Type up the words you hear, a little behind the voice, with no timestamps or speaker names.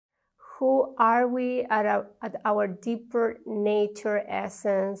who are we at our deeper nature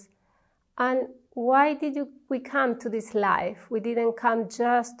essence, and why did we come to this life? We didn't come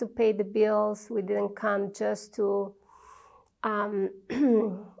just to pay the bills. We didn't come just to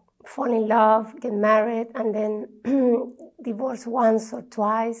fall in love, get married, and then divorce once or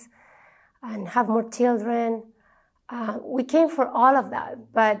twice and have more children. We came for all of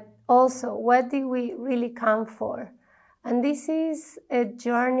that, but also, what did we really come for? And this is a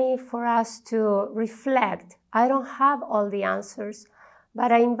journey for us to reflect. I don't have all the answers,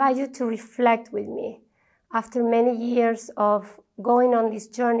 but I invite you to reflect with me. After many years of going on this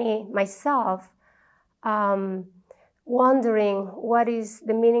journey myself, wondering what is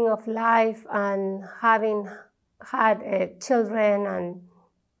the meaning of life, and having had children,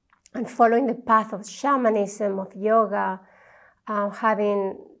 and following the path of shamanism, of yoga,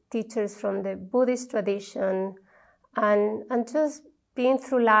 having teachers from the Buddhist tradition, and just being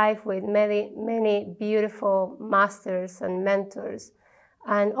through life with many beautiful masters and mentors,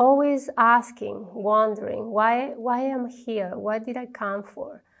 and always asking, wondering, why am I here? What did I come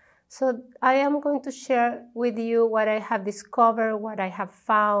for? So I am going to share with you what I have discovered, what I have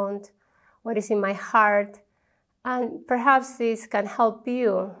found, what is in my heart, and perhaps this can help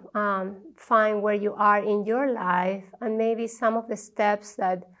you find where you are in your life, and maybe some of the steps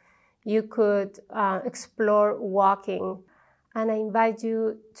that you could explore walking. And I invite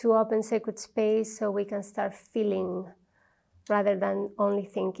you to open sacred space so we can start feeling rather than only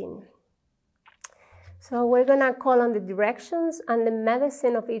thinking. So we're gonna call on the directions and the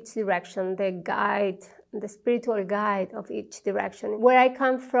medicine of each direction, the guide, the spiritual guide of each direction. Where I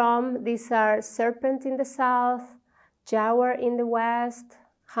come from, these are serpent in the south, jaguar in the west,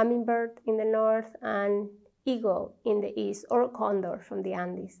 hummingbird in the north, and eagle in the east, or condor from the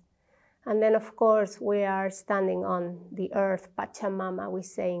Andes. And then, of course, we are standing on the earth, Pachamama, we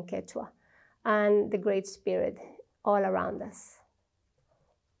say in Quechua, and the Great Spirit all around us.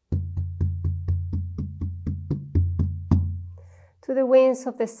 To the winds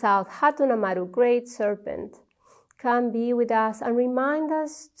of the south, Hatunamaru, Great Serpent, come be with us and remind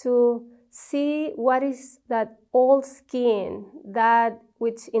us to see what is that old skin, that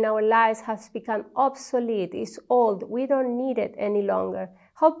which in our lives has become obsolete, is old, we don't need it any longer.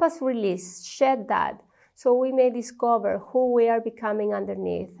 Help us release, shed that, so we may discover who we are becoming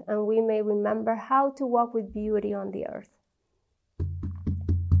underneath, and we may remember how to walk with beauty on the earth.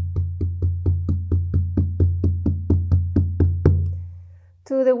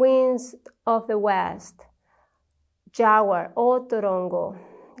 To the winds of the west, jaguar, Otorongo,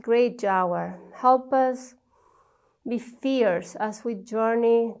 great jaguar, help us be fierce as we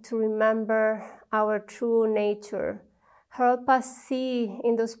journey to remember our true nature. Help us see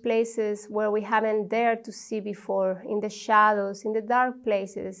in those places where we haven't dared to see before, in the shadows, in the dark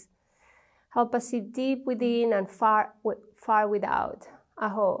places. Help us see deep within and far without.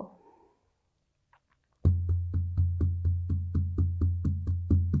 Aho.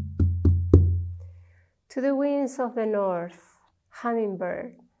 To the winds of the north,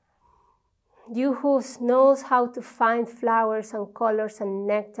 hummingbird, you who knows how to find flowers and colors and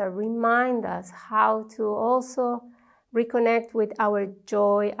nectar, remind us how to also reconnect with our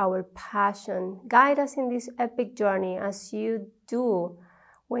joy, our passion. Guide us in this epic journey as you do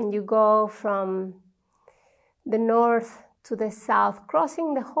when you go from the north to the south,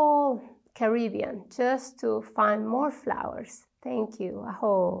 crossing the whole Caribbean just to find more flowers. Thank you.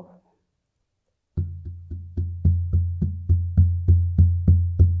 Aho.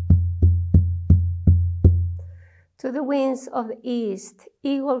 To the winds of the east,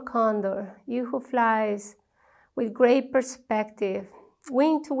 eagle condor, you who flies with great perspective,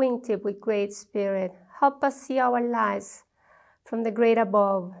 wing to wingtip with great spirit, help us see our lives from the great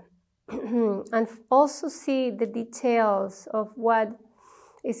above and also see the details of what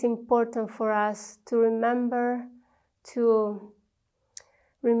is important for us to remember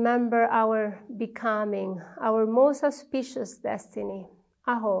our becoming, our most auspicious destiny.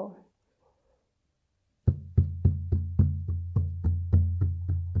 Aho.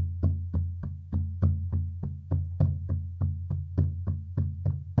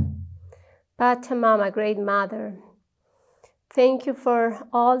 Pachamama, Great Mother, thank you for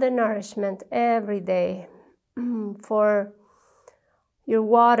all the nourishment every day, for your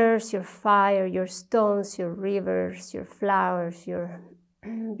waters, your fire, your stones, your rivers, your flowers, your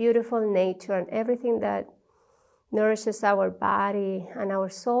beautiful nature, and everything that nourishes our body and our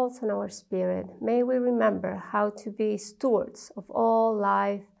souls and our spirit. May we remember how to be stewards of all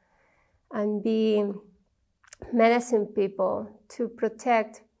life and be medicine people to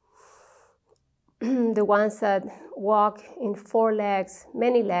protect the ones that walk in 4 legs,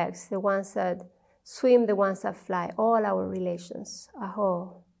 many legs, the ones that swim, the ones that fly, all our relations.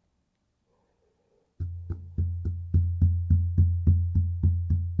 Aho.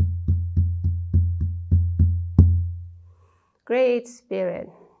 Great Spirit,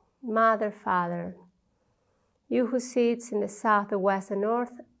 Mother, Father, you who sits in the south, the west, the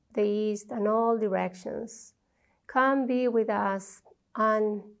north, the east, and all directions, come be with us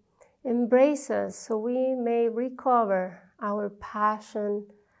and embrace us so we may recover our passion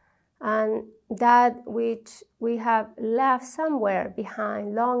and that which we have left somewhere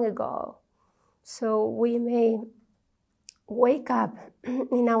behind long ago, so we may wake up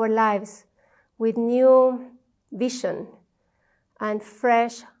in our lives with new vision and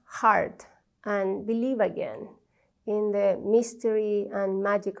fresh heart and believe again in the mystery and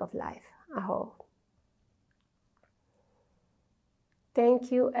magic of life. Aho.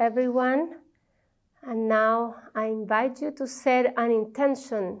 Thank you, everyone. And now I invite you to set an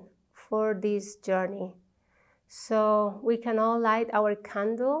intention for this journey. So we can all light our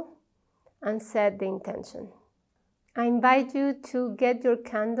candle and set the intention. I invite you to get your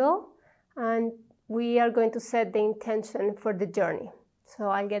candle and we are going to set the intention for the journey. So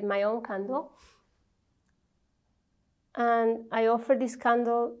I'll get my own candle. And I offer this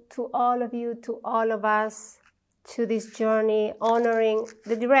candle to all of you, to all of us, to this journey, honoring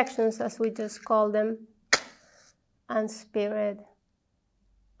the directions as we just call them, and Spirit,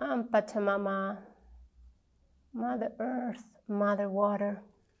 and Pachamama, Mother Earth, Mother Water,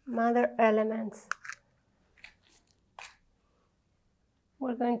 Mother Elements.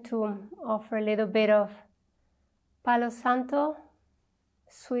 We're going to offer a little bit of Palo Santo,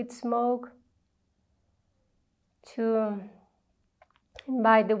 sweet smoke, to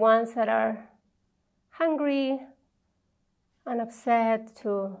invite the ones that are hungry and upset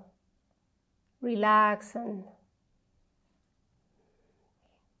to relax and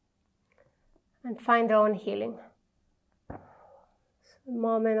find their own healing. So a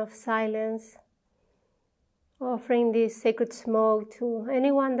moment of silence, offering this sacred smoke to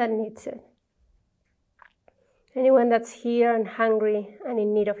anyone that needs it, anyone that's here and hungry and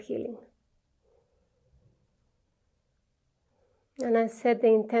in need of healing. And I set the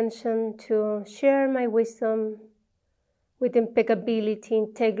intention to share my wisdom with impeccability,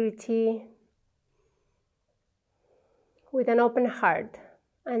 integrity, with an open heart,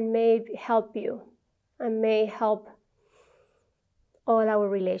 and may help you, and may help all our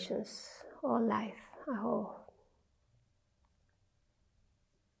relations, all life. Aho.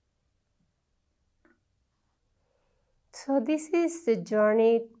 So this is the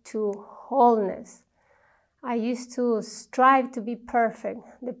journey to wholeness. I used to strive to be perfect,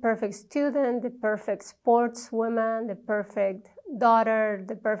 the perfect student, the perfect sportswoman, the perfect daughter,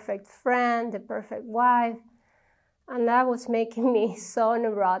 the perfect friend, the perfect wife. And that was making me so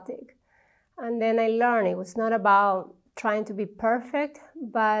neurotic. And then I learned it was not about trying to be perfect,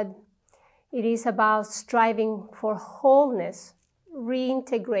 but it is about striving for wholeness,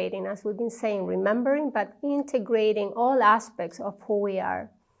 reintegrating, as we've been saying, remembering, but integrating all aspects of who we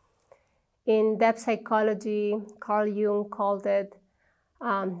are. In depth psychology, Carl Jung called it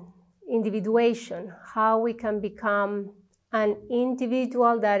individuation, how we can become an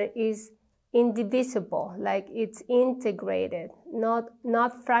individual that is indivisible, like it's integrated,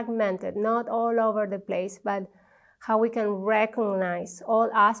 not fragmented, not all over the place, but how we can recognize all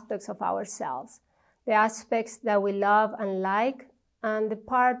aspects of ourselves, the aspects that we love and like, and the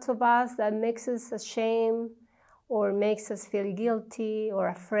parts of us that makes us ashamed or makes us feel guilty or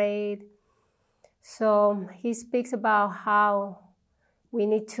afraid. So he speaks about how we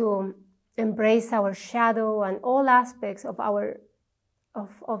need to embrace our shadow and all aspects of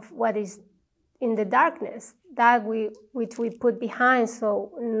of what is in the darkness, that which we put behind,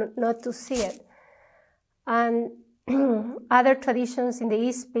 so not to see it. And other traditions in the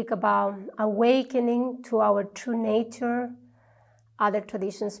East speak about awakening to our true nature. Other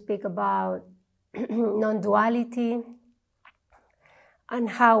traditions speak about non-duality, and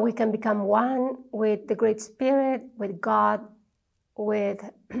how we can become one with the Great Spirit, with God, with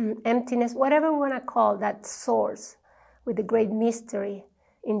emptiness, whatever we want to call that source, with the great mystery.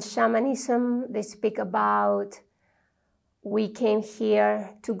 In shamanism, they speak about we came here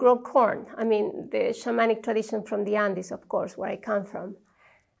to grow corn. I mean, the shamanic tradition from the Andes, of course, where I come from.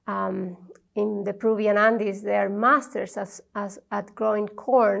 In the Peruvian Andes, they are masters at growing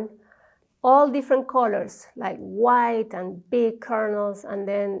corn, all different colors, like white and big kernels, and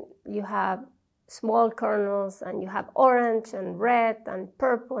then you have small kernels, and you have orange and red and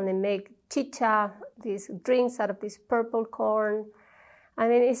purple, and they make chicha, these drinks out of this purple corn. I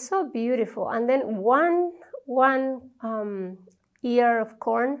mean, it's so beautiful. And then one ear of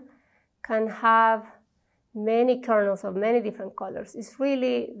corn can have many kernels of many different colors.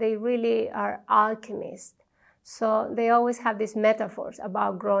 They really are alchemists. So they always have these metaphors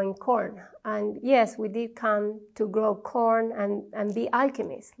about growing corn. And yes, we did come to grow corn and be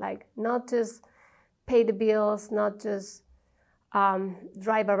alchemists, like not just pay the bills, not just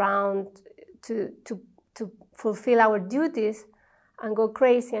drive around to fulfill our duties and go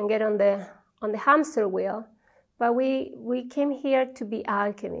crazy and get on the hamster wheel, but we came here to be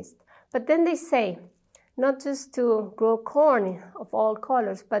alchemists. But then they say, not just to grow corn of all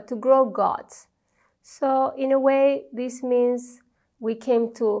colors, but to grow gods. So in a way, this means we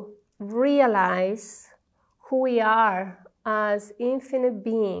came to realize who we are as infinite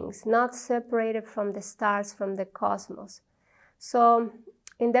beings, not separated from the stars, from the cosmos. So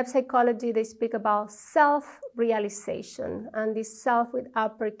in depth psychology, they speak about self-realization, and this self with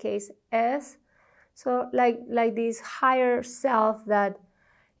uppercase S. So like this higher self that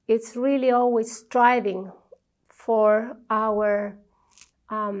it's really always striving for our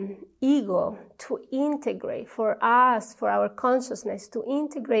ego to integrate, for us, for our consciousness, to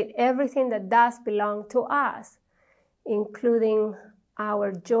integrate everything that does belong to us, including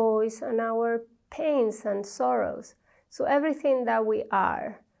our joys and our pains and sorrows. So everything that we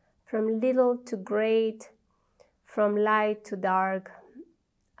are, from little to great, from light to dark,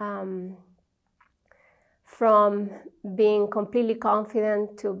 from being completely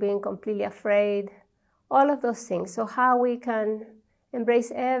confident to being completely afraid, all of those things. So how we can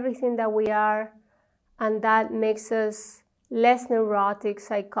embrace everything that we are, and that makes us less neurotic,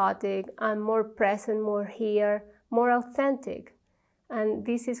 psychotic, and more present, more here, more authentic. And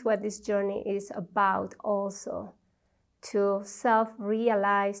this is what this journey is about also, to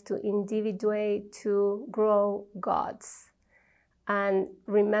self-realize, to individuate, to grow gods. And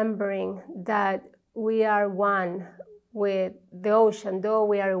remembering that we are one with the ocean. Though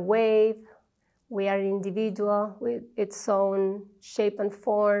we are a wave, we are an individual with its own shape and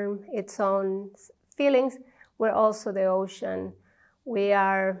form, its own feelings. We're also the ocean. We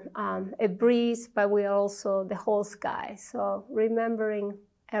are a breeze, but we are also the whole sky. So remembering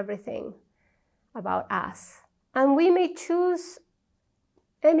everything about us. And we may choose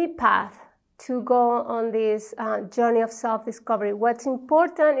any path to go on this journey of self-discovery. What's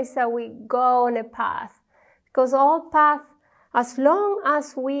important is that we go on a path, because all paths, as long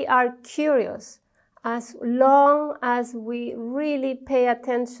as we are curious, as long as we really pay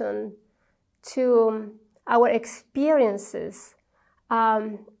attention to our experiences,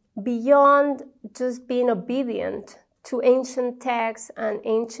 beyond just being obedient to ancient texts and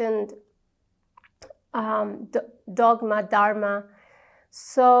ancient dogma, dharma.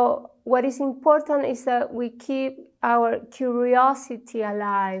 So what is important is that we keep our curiosity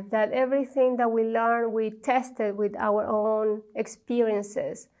alive, that everything that we learn, we test it with our own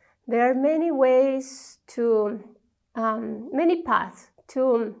experiences. There are many ways many paths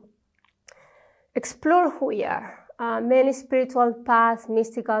to explore who we are. Many spiritual paths,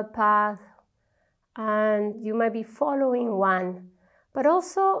 mystical paths, and you might be following one. But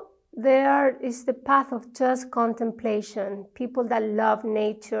also there is the path of just contemplation. People that love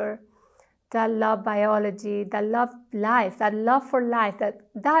nature, that love biology, that love life, that love for life,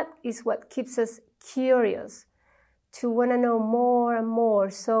 that is what keeps us curious, to want to know more and more.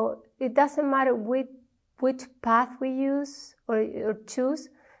 So it doesn't matter which path we use or choose,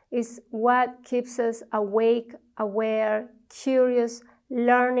 is what keeps us awake, aware, curious,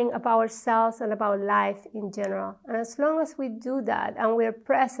 learning about ourselves and about life in general. And as long as we do that and we're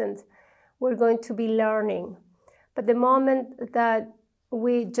present, we're going to be learning. But the moment that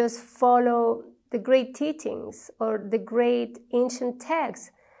we just follow the great teachings or the great ancient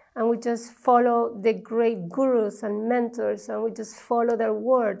texts, and we just follow the great gurus and mentors, and we just follow their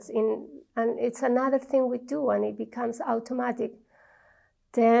words, and it's another thing we do, and it becomes automatic,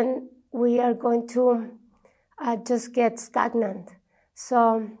 then we are going to just get stagnant.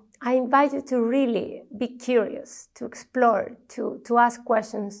 So I invite you to really be curious, to explore, to ask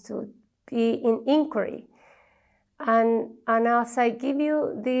questions, to be in inquiry. And as I give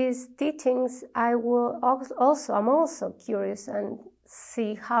you these teachings, I'm also curious and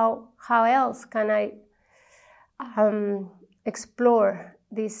see how else can I explore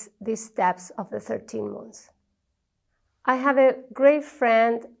these steps of the 13 moons. I have a great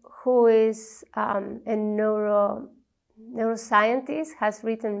friend who is a neuroscientist, has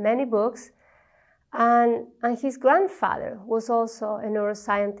written many books, and his grandfather was also a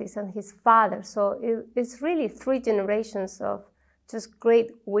neuroscientist, and his father. So it's really 3 generations of just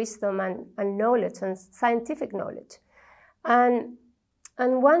great wisdom and knowledge and scientific knowledge. And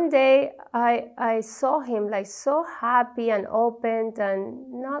And one day I saw him like so happy and open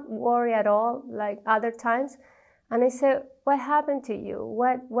and not worried at all like other times. And I said, what happened to you?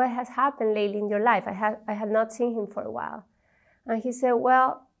 What has happened lately in your life? I had not seen him for a while. And he said,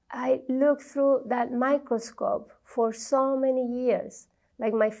 well, I looked through that microscope for so many years,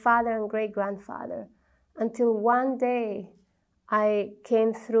 like my father and great-grandfather, until one day I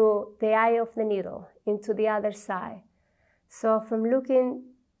came through the eye of the needle into the other side. So from looking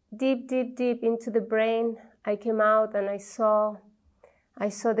deep, deep, deep into the brain, I came out and I saw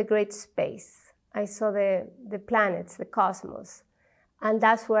the great space. I saw the planets, the cosmos. And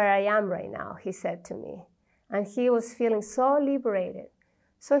that's where I am right now, he said to me. And he was feeling so liberated.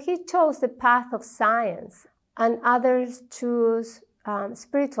 So he chose the path of science, and others choose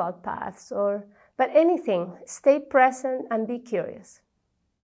spiritual paths, but anything, stay present and be curious.